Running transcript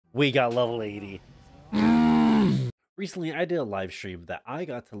We got level 80. Recently, I did a live stream that I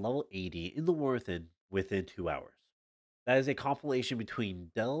got to level 80 in the within 2 hours. That is a compilation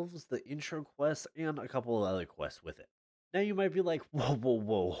between delves, the intro quest, and a couple of other quests with it. Now you might be like, whoa, whoa,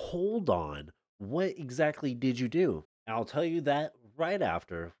 whoa, hold on. What exactly did you do? And I'll tell you that right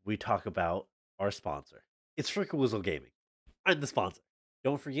after we talk about our sponsor. It's Fricklewizzle Gaming. I'm the sponsor.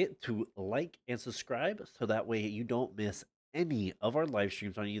 Don't forget to like and subscribe so that way you don't miss any of our live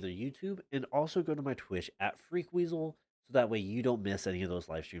streams on either YouTube, and also go to my Twitch at Freakweasel so that way you don't miss any of those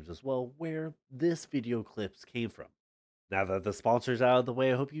live streams as well where this video clips came from. Now that the sponsor's out of the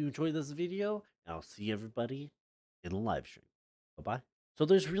way, I hope you enjoyed this video, and I'll see everybody in the live stream. Bye-bye. So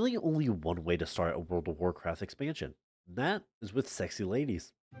there's really only one way to start a World of Warcraft expansion, and that is with sexy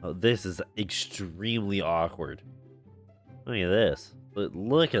ladies. Oh, this is extremely awkward. Look at this.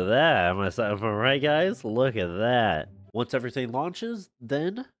 Look at that. Am I right, guys? Look at that. Once everything launches,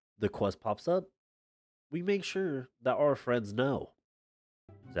 then the quest pops up. We make sure that our friends know.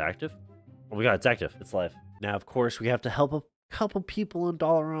 Is it active? Oh my god, it's active. It's live. Now, of course, we have to help a couple people in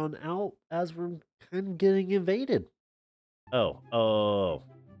Dalaran out as we're kind of getting invaded. Oh.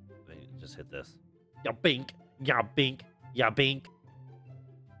 Just hit this. Ya bink. Ya bink. Ya bink.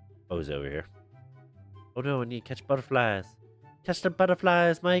 Oh, he's over here. Oh no, I need to catch butterflies. Catch the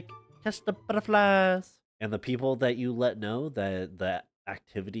butterflies, Mike. Catch the butterflies. And the people that you let know that the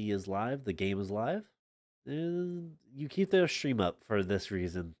activity is live, the game is live, you keep their stream up for this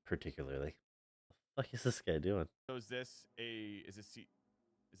reason particularly. What the fuck is this guy doing? So is this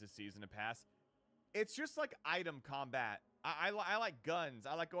season to pass? It's just like item combat. I like guns.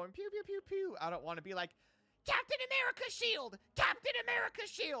 I like going pew pew pew pew. I don't want to be like Captain America shield, Captain America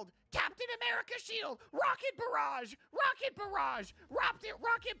shield, Captain America shield, rocket barrage, rocket barrage,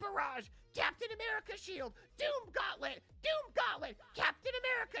 rocket barrage, Captain America shield, Doom gauntlet, Captain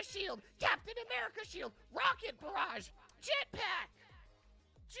America shield, Captain America shield, rocket barrage, jetpack,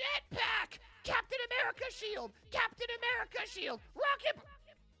 Captain America shield, Captain America shield, rocket.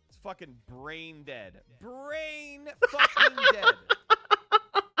 It's fucking brain dead. Brain fucking dead.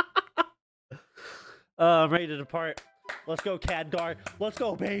 I'm ready to depart. Let's go, Khadgar. Let's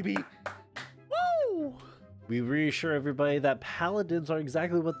go, baby. Woo! We reassure everybody that paladins are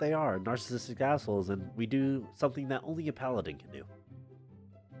exactly what they are, narcissistic assholes, and we do something that only a paladin can do.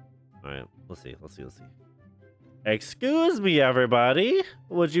 Alright, let's see. Excuse me, everybody.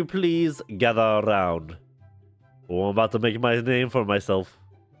 Would you please gather around? Oh, I'm about to make my name for myself.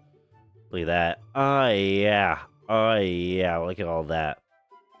 Look at that. Oh, yeah. Look at all that.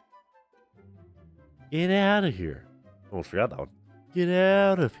 Get out of here. Oh, forgot that one. Get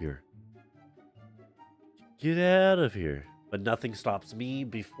out of here. Get out of here. But nothing stops me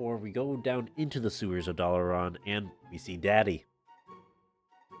before we go down into the sewers of Dalaran and we see Daddy.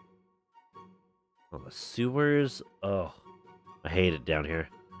 Oh, the sewers. Oh, I hate it down here.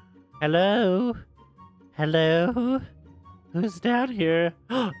 Hello? Hello? Who's down here?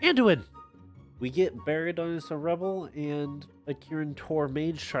 Anduin! We get buried on a rebel and a Kirin Tor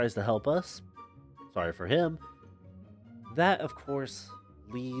mage tries to help us. Sorry for him. That, of course,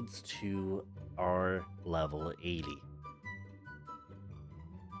 leads to our level 80.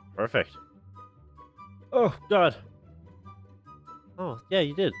 Perfect. Oh, God. Oh, yeah,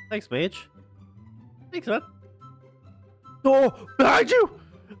 you did. Thanks, mage. Thanks, man. Oh, behind you!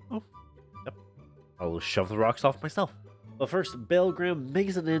 Oh, yep. I'll shove the rocks off myself. But first, Baelgrim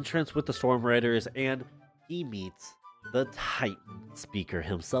makes an entrance with the Storm Riders, and he meets the Titan speaker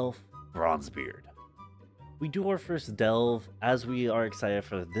himself, Bronzebeard. We do our first delve, as we are excited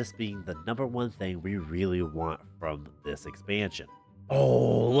for this being the #1 thing we really want from this expansion.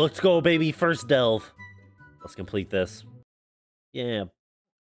 Oh, let's go, baby. First delve. Let's complete this. Yeah.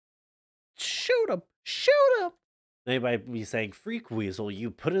 Shoot him. Shoot him. They might be saying, Freakweasel,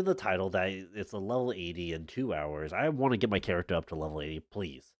 you put in the title that it's a level 80 in 2 hours. I want to get my character up to level 80,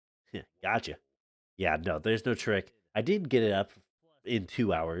 please. Gotcha. Yeah, no, there's no trick. I did get it up in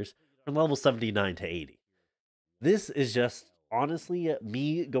 2 hours from level 79 to 80. This is just, honestly,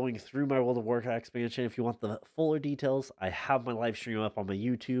 me going through my World of Warcraft expansion. If you want the fuller details, I have my live stream up on my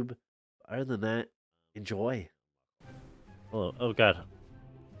YouTube. Other than that, enjoy. Oh God.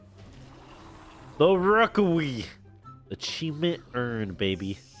 The Rookawee. Achievement earned,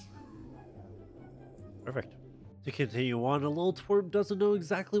 baby. Perfect. To continue on, a little twerp doesn't know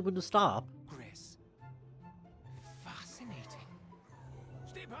exactly when to stop. Chris. Fascinating.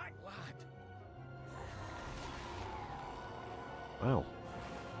 Stay back, lad. Wow.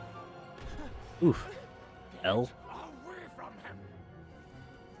 Oof. L. Away from him.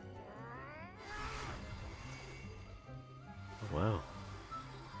 Oh, wow.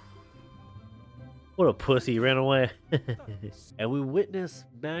 What a pussy, he ran away. And we witness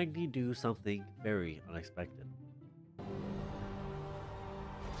Magni do something very unexpected.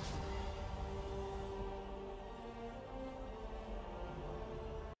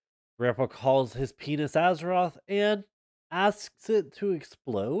 Grandpa calls his penis Azeroth and asks it to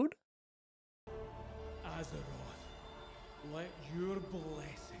explode? Azeroth, let your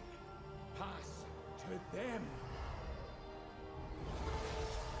blessing pass to them.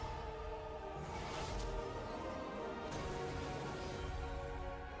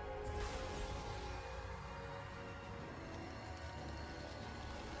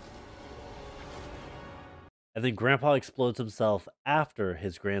 And then Grandpa explodes himself after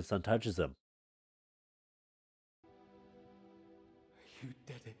his grandson touches him. You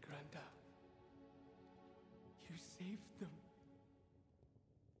did it, Granda. You saved them.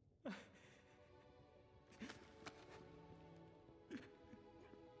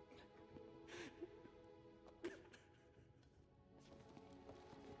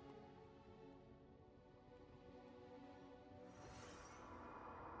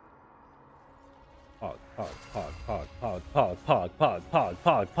 Pog, pog, pog, pog, pog, pog, pog, pog,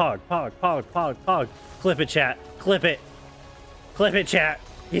 pog, pog, pog, pog, pog, pog, pog. Clip it, chat. Clip it. Clip it, chat.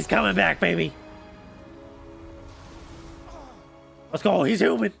 He's coming back, baby. Let's go. He's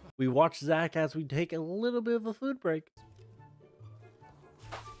human. We watch Zach as we take a little bit of a food break.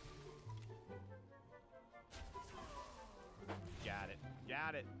 Got it.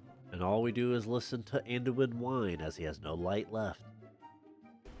 Got it. And all we do is listen to Anduin whine as he has no light left.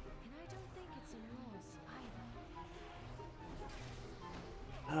 And I don't think it's a loss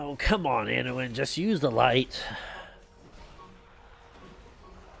either. Oh, come on, Anduin. Just use the light.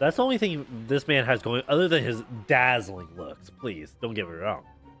 That's the only thing this man has going, other than his dazzling looks. Please, don't get me wrong.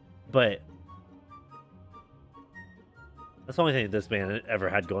 But that's the only thing this man ever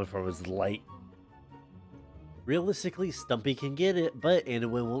had going for him was light. Realistically, Stumpy can get it, but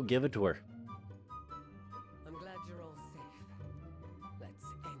Anduin won't give it to her. I'm glad you're all safe. Let's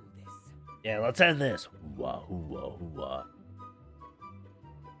end this. Yeah, let's end this. Wah, wah, wah.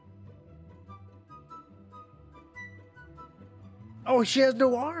 Oh, she has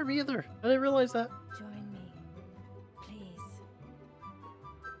no arm either. I didn't realize that. Join me, please.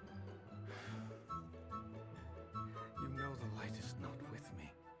 You know the light is not with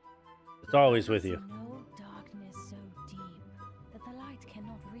me. It's always with you. No darkness so deep that the light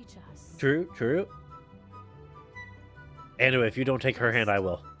cannot reach us. True, true. Anyway, if you don't take her hand, I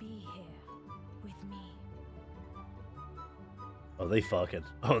will. Be here with me. Oh, they fucking.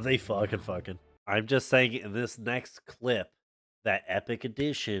 Oh, they fucking. I'm just saying in this next clip, that Epic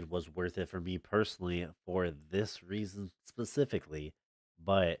Edition was worth it for me personally for this reason specifically,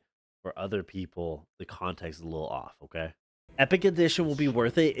 but for other people, the context is a little off, okay? Epic Edition will be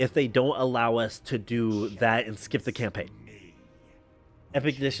worth it if they don't allow us to do that and skip the campaign.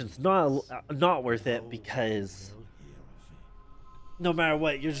 Epic Edition's not worth it because no matter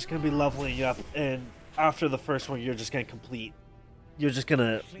what, you're just going to be leveling up, and after the first one, you're just going to complete. You're just going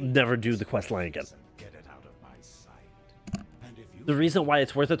to never do the quest line again. The reason why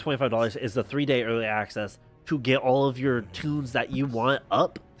it's worth the $25 is the 3-day early access to get all of your tunes that you want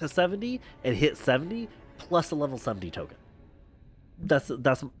up to 70 and hit 70 plus a level 70 token. That's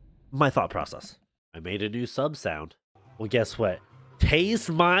my thought process. I made a new sub sound. Well, guess what? Taste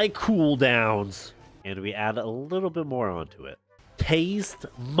my cooldowns. And we add a little bit more onto it. Taste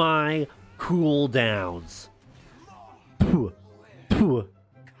my cooldowns. Pooh. Pooh.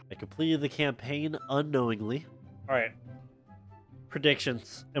 I completed the campaign unknowingly. All right.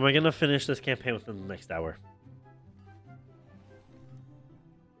 Predictions. Am I going to finish this campaign within the next hour?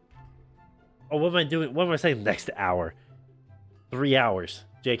 Oh, what am I doing? What am I saying next hour? 3 hours.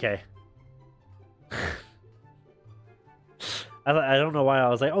 JK. I don't know why I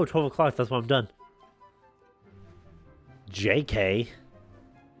was like, oh, 12 o'clock, that's when I'm done. JK.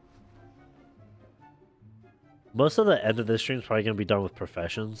 Most of the end of this stream is probably going to be done with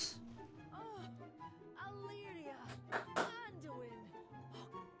professions.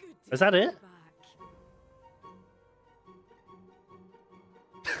 Is that it?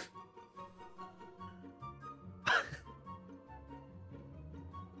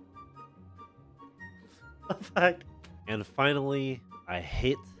 Fuck. And finally, I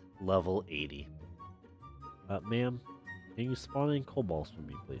hit level 80. Ma'am, can you spawn in kobolds for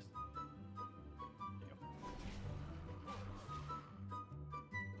me, please?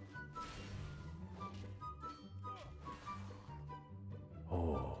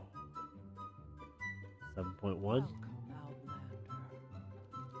 Oh. 7.1.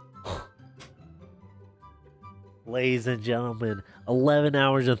 Ladies and gentlemen, 11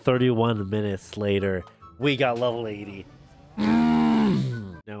 hours and 31 minutes later, we got level 80.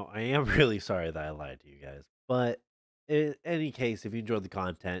 Now, I am really sorry that I lied to you guys, but in any case, if you enjoyed the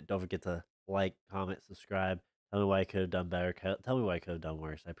content, don't forget to like, comment, subscribe. Tell me why I could have done better. Tell me why I could have done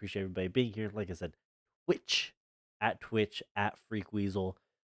worse. I appreciate everybody being here. Like I said, Twitch at Freakweasel.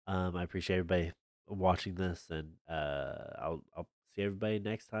 I appreciate everybody watching this, and I'll see everybody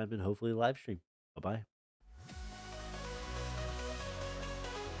next time, and hopefully live stream. Bye bye.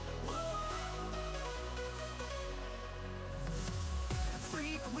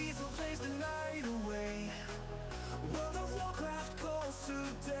 Freak Weasel plays the night away. World of Warcraft calls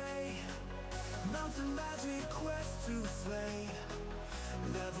today. Mountain magic quest to slay.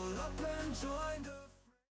 Level up and join the